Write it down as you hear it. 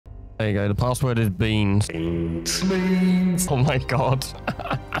There you go. The password is beans. Beans. Oh my god.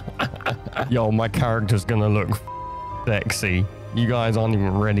 Yo, my character's gonna look sexy. You guys aren't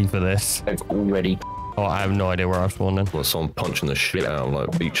even ready for this. I've already. Oh, I have no idea where I've spawned in. Well, someone punching the shit out of like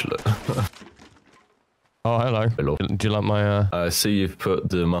Beachlet. Oh, hello. Hello. Do you like my, I see you've put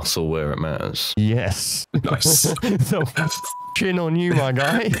the muscle where it matters. Yes. Nice. So, chin on you, my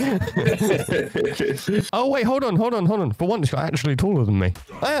guy. Oh, wait, hold on. For once, you're actually taller than me.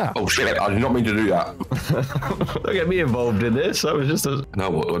 Ah. Oh shit, I did not mean to do that. Don't get me involved in this. I was just a... No,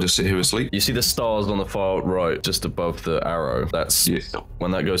 what, do I just sit here asleep? You see the stars on the far right, just above the arrow. That's... Yeah.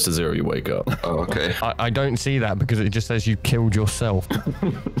 When that goes to 0, you wake up. Oh, okay. I don't see that because it just says you killed yourself.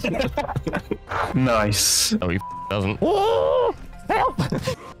 Nice. Oh, he doesn't. Oh, help!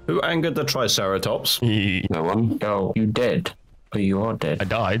 Who angered the Triceratops? No one. Oh, you dead? Oh, you are dead. I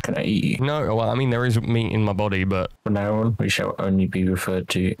died. Can I eat you? No, well, I mean, there is meat in my body, but... From now on, we shall only be referred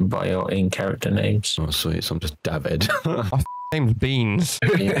to by our in-character names. Oh, sweet. So I'm just David. My name's Beans.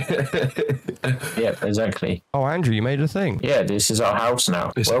 Yeah, exactly. Oh, Andrew, you made a thing. Yeah, this is our house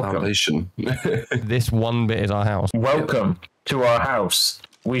now. It's a Welcome. foundation. This one bit is our house. Welcome to our house.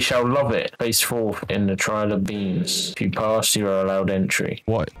 We shall love it. Face forth in the trial of beans. If you pass, you are allowed entry.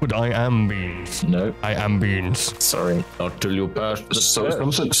 What? But I am Beans. No, I am Beans. sorry. Not till you pass the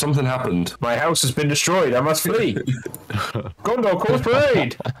So test. something happened. My house has been destroyed. I must flee. Gondor, cause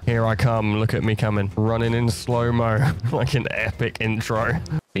parade. Here I come. Look at me coming. Running in slow-mo. Like an epic intro.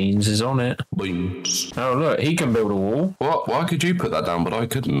 Beans is on it. Beans. Oh, look, he can build a wall. What? Why could you put that down, but I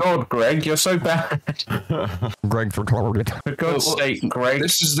couldn't? God, Greg, you're so bad. Greg's recorded. For God's Well, sake, Greg.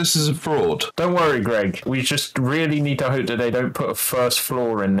 This is a fraud. Don't worry, Greg. We just really need to hope that they don't put a first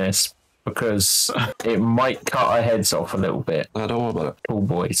floor in this, because it might cut our heads off a little bit. No, don't worry about it. Tall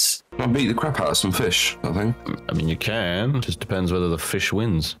boys. I'll beat the crap out of some fish, I think. I mean, you can. Just depends whether the fish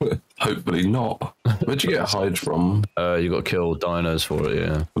wins. Hopefully not. Where'd you get a hide from? You got to kill dinos for it,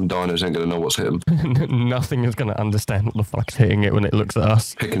 yeah. Some dinos ain't gonna know what's hit them. Nothing is going to understand what the fuck's hitting it when it looks at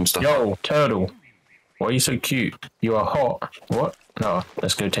us. Picking stuff. Yo, turtle. Why are you so cute? You are hot. What? No,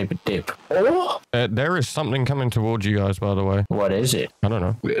 let's go take a dip. Oh! There is something coming towards you guys, by the way. What is it? I don't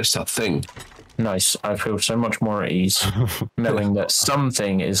know. It's that thing. Nice. I feel so much more at ease knowing that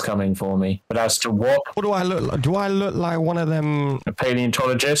something is coming for me. But as to what? What do I look like? Do I look like one of them A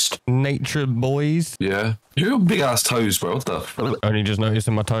paleontologist? nature boys? Yeah. You got big ass toes, bro. What the? Only just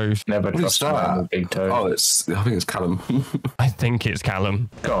noticing my toes. Never What is trust a man that? with big toe. Oh, I think it's Callum. I think it's Callum.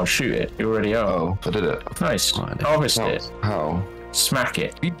 Go on, shoot it. You already are. Oh, I did it. Nice. Right. Harvest How? it. How? Smack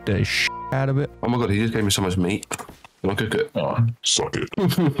it. Beat the out of it. Oh my god, he just gave me so much meat. Can I cook it? Oh, Suck it.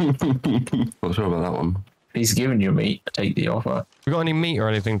 Well, sorry about that one. he's giving you meat. Take the offer. We got any meat or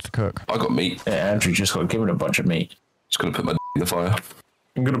anything to cook? I got meat. Yeah, Andrew just got given a bunch of meat. Just gonna put my in the fire.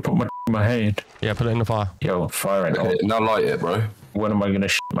 I'm gonna put my in my head. Yeah, put it in the fire. Yo, fire it Okay, on. now light it, bro. When am I gonna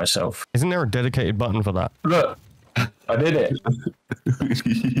shit myself? Isn't there a dedicated button for that? Look, I did it.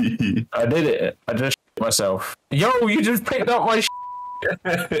 I did it. I just shit myself. Yo, you just picked up my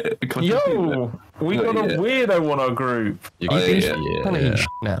Yo, we got a weirdo on our group. You Oh, can yeah. Kind of eat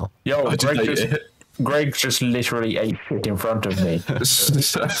now. Yo, I did hate it. Greg just literally ate shit in front of me. I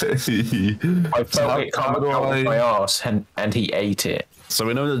felt it come out of my ass and he ate it. So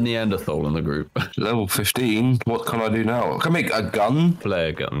we know there's Neanderthal in the group. Level 15. What can I do now? I can make a gun.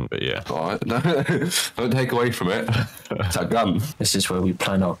 Flare gun, but yeah. Alright. Don't take away from it. It's a gun. This is where we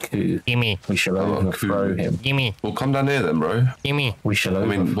plan our coup. Gimme, We shall overthrow him. gimme, Well, come down here then, bro. gimme, We shall I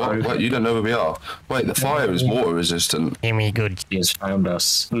mean, overthrow him. what? You don't know where we are. Wait, the fire is water resistant. gimme good. He has found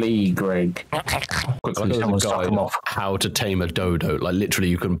us. Flee, Greg. Quickly, There's someone a suck guide him off. how to tame a dodo. Like literally,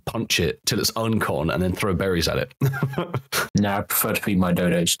 you can punch it till it's uncon and then throw berries at it. Nah, I prefer to feed my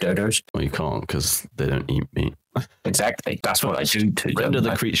dodos. Dodos? Well, you can't because they don't eat meat. Exactly. That's what I do to Render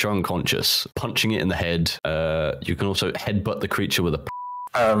them. the creature unconscious. Punching it in the head. You can also headbutt the creature with a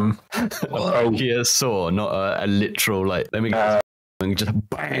yeah, saw, not a literal like. Let me just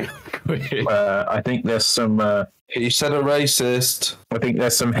bang. I think there's some. He said a racist. I think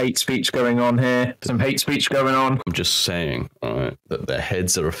there's some hate speech going on here. Some hate speech going on. I'm just saying, alright, that their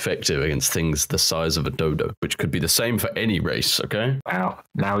heads are effective against things the size of a dodo, which could be the same for any race, okay? Wow.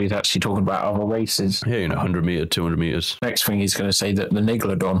 Now he's actually talking about other races. Yeah, 100 meter, 200 meters. Next thing he's going to say that the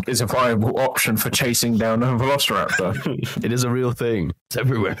Niglodon is a viable option for chasing down a velociraptor. It is a real thing. It's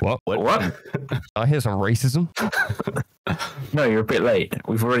everywhere. What? What? I hear some racism. No, you're a bit late.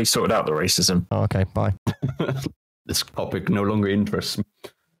 We've already sorted out the racism. Oh, okay, bye. This topic no longer interests me.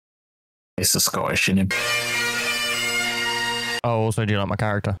 It's the Scottish in him. Oh, also, do you like my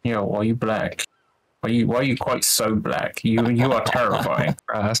character? Yo, why are you black? Why are you quite so black? You are terrifying.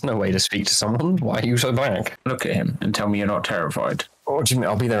 That's no way to speak to someone. Why are you so black? Look at him and tell me you're not terrified. What do you mean?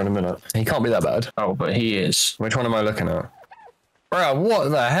 I'll be there in a minute. He can't be that bad. Oh, but he is. Which one am I looking at? Bro, what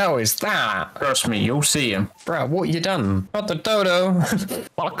the hell is that? Trust me, you'll see him. Bro, what you done? Not the dodo.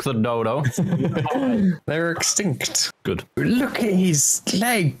 Fuck the dodo. They're extinct. Good. Look at his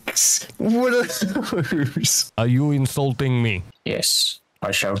legs. What are those? Are you insulting me? Yes,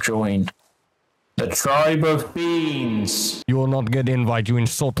 I shall join the tribe of beans. You will not get invite. You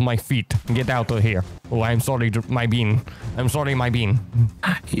insult my feet. Get out of here. Oh, I'm sorry, my bean. I'm sorry, my bean.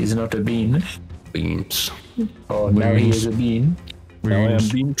 He is not a bean. Beans. Oh, now he is a bean. Now I am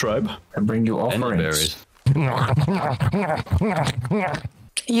Bean Tribe. I bring you And offerings. berries.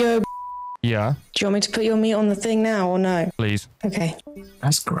 Yo, Yeah, do you want me to put your meat on the thing now or no? please. Okay.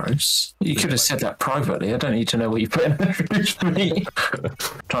 That's gross. You could have said that privately. I don't need to know what you put in there for me.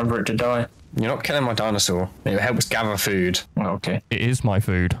 Time for it to die. You're not killing my dinosaur. It helps gather food. Oh, okay. It is my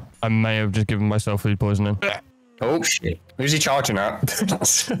food. I may have just given myself food poisoning. Oh, shit. Who's he charging at?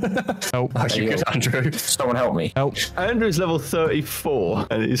 Help. Are you good, Andrew? Someone help me. Help. Andrew's level 34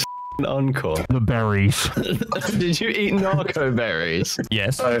 and he's uncon. The berries. Did you eat narco berries?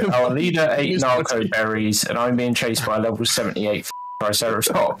 Yes. So our leader ate narco berries, and I'm being chased by a level 78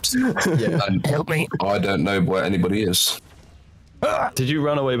 Triceratops. Help me. I don't know where anybody is. Did you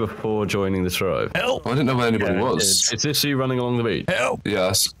run away before joining the tribe? Help. I didn't know where anybody was. Is this you running along the beach? Help.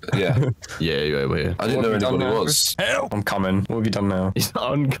 Yes. Yeah. Yeah, you're over here. I didn't know What have you done anybody now? was. Help. I'm coming. What have you done now? He's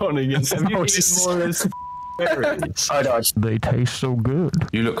unconning. Have you eaten more of this berries? I died. They taste so good.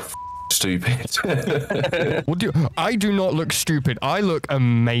 You look stupid. What do you? I do not look stupid. I look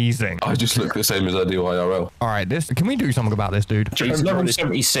amazing. I just look the same as I do IRL. All right, can we do something about this, dude? He's level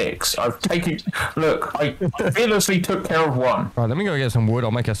 76. I've taken. Look, I fearlessly took care of one. All right, let me go get some wood.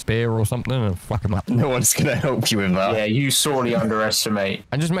 I'll make a spear or something and fuck him up. No one's going to help you with that. Yeah, you sorely underestimate.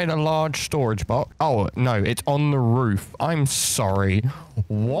 I just made a large storage box. Oh, no, it's on the roof. I'm sorry.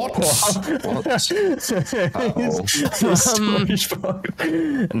 What? What? Oh.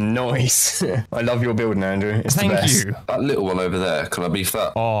 Nice. I love your building, Andrew. It's the Thank best. you. That little one over there, can I beef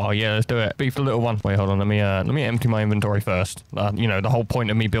that? Oh, yeah, let's do it. Beef the little one. Wait, hold on. Let me empty my inventory first. You know, the whole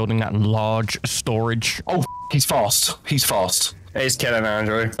point of me building that large storage. Oh, he's fast. He's fast. It's killing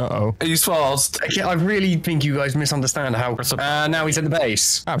Andrew. Uh-oh. He's fast. I really think you guys misunderstand how. Now he's at the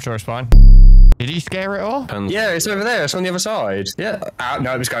base. I'm sure it's fine. Did he scare it off? Yeah, it's over there. It's on the other side. Yeah.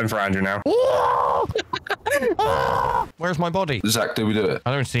 No, it's going for Andrew now. Where's my body? Zach, do we do it?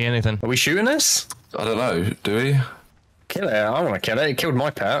 I don't see anything. Are we shooting this? I don't know. Do we? Kill it. I want to kill it. It killed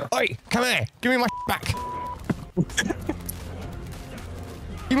my pet. Oi, come here. Give me my back.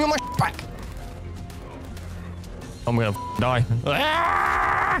 Give me my back. I'm gonna die.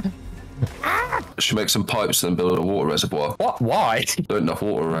 Should make some pipes and then build a water reservoir. What? Why? Not enough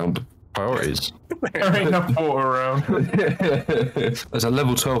water around. Priorities. There ain't enough water around. There's a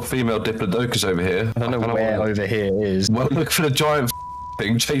level 12 female diplodocus over here. I don't know where over here is. Well, look for the giant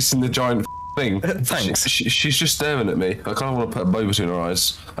thing, chasing the giant thing. Thanks. She's just staring at me. I kind of want to put a bow between her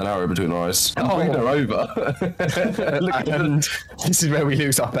eyes, an arrow between her eyes, and bring her over. Look at And this is where we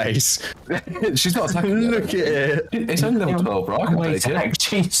lose our base. she's not attacking. Look at it. It's only level 12, bro. I can Wait, take it. Zach,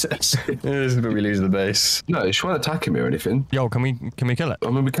 Jesus. This is where we lose the base. No, she won't attack me or anything. Yo, can we kill it? I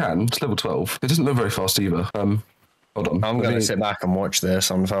mean, we can. It's level 12. It doesn't look very fast either. Hold on. I'm going to sit back and watch this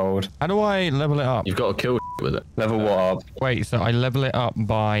unfold. How do I level it up? You've got to kill with it. Level what up? Wait, so I level it up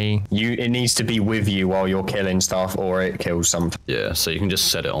by... It needs to be with you while you're killing stuff, or it kills something. Yeah, so you can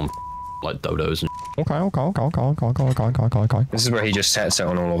just set it on like dodos and Okay. This is where he just sets it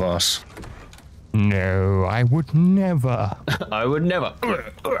on all of us. No, I would never. I would never. I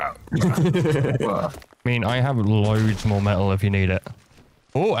mean, I have loads more metal if you need it.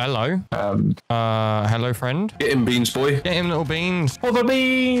 Oh, hello. Hello, friend. Get him, Beans Boy. Get him, little beans. For the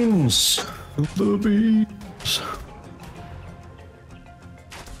beans. The beans.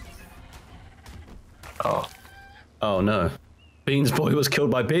 Oh no. Beans Boy was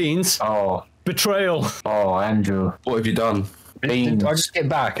killed by Beans. Oh, Betrayal. oh, Andrew. What have you done? Beans. I just get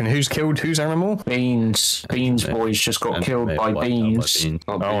back, and who's killed whose animal? Beans. Beans Boy's just got killed by Wiped out Beans. Beans.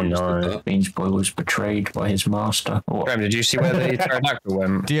 Oh Beans did no. that. Beans Boy was betrayed by his master. What? Graham, did you see where the pterodactyl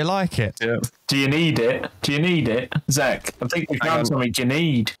went? Do you like it? Yeah. Do you need it? Do you need it? Zach, I think we Hang on. found something you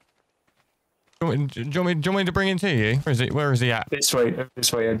need. Do you want me to bring it to you? Where is he at? This way,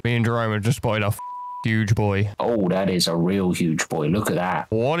 this way. Me and Jerome have just spotted a huge boy. Oh, that is a real huge boy. Look at that.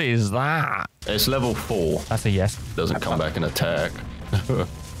 What is that? It's level 4. That's a yes. Doesn't come back and attack.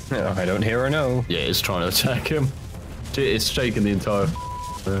 No, I don't hear or know. Yeah, it's trying to attack him. It's shaking the entire...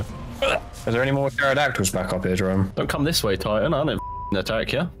 Is there any more pterodactyls back up here, Jerome? Don't come this way, Titan. I don't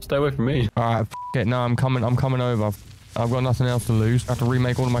attack you. Stay away from me. All right, it. No, I'm coming over. I've got nothing else to lose. I have to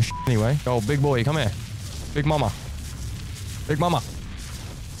remake all of my anyway. Oh, big boy, come here. Big mama. Big mama.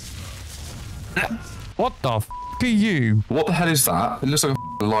 What the are you? What the hell is that? It looks like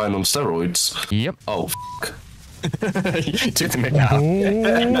a lion on steroids. Yep. Oh, Took the mick out.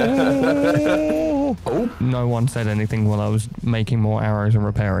 Oh. No one said anything while I was making more arrows and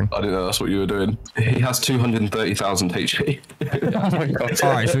repairing. I didn't know that's what you were doing. He has 230,000 HP. Oh my god.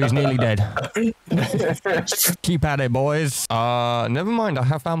 All right, so he's nearly dead. Keep at it, boys. Never mind. I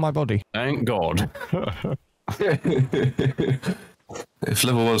have found my body. Thank God. If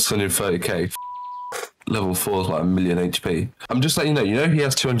level 1's 230k, level 4 is like 1 million HP. I'm just letting you know he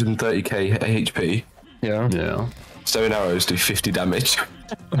has 230k HP. Yeah. Yeah. Stone arrows do 50 damage.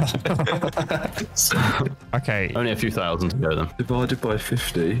 Okay. Only a few thousand to go then. Divided by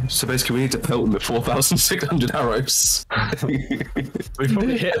 50. So basically we need to pelt them with 4,600 arrows. We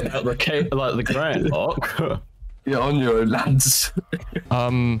probably hit about the grand mark. Yeah, on your own, lads.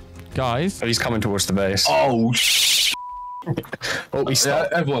 Guys. Oh, he's coming towards the base. Oh, shh. Oh, he Yeah,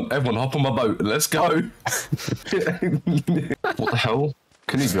 stopped. everyone hop on my boat and let's go. What the hell?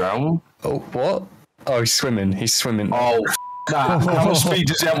 Can he drown? Oh, what? Oh, he's swimming. He's swimming. Oh, nah. How much speed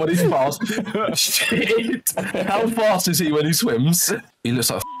does he have when he's fast? Shit. How fast is he when he swims? He looks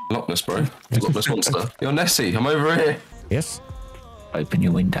like a Loch Ness, bro. Loch Ness monster. Yo, Nessie, I'm over here. Yes. Open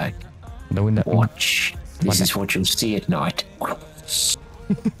your window. The window. Watch. This is what you'll see at night.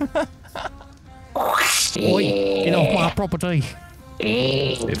 Oi, get off my property.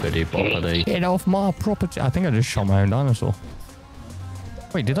 Bippity boppity. Get off my property. I think I just shot my own dinosaur.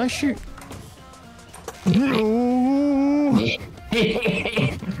 Wait, did I shoot? No.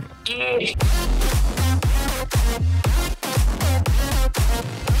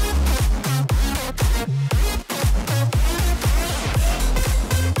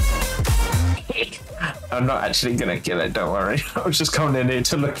 I'm not actually gonna kill it, don't worry. I was just coming in here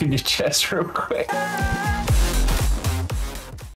to look in your chest real quick.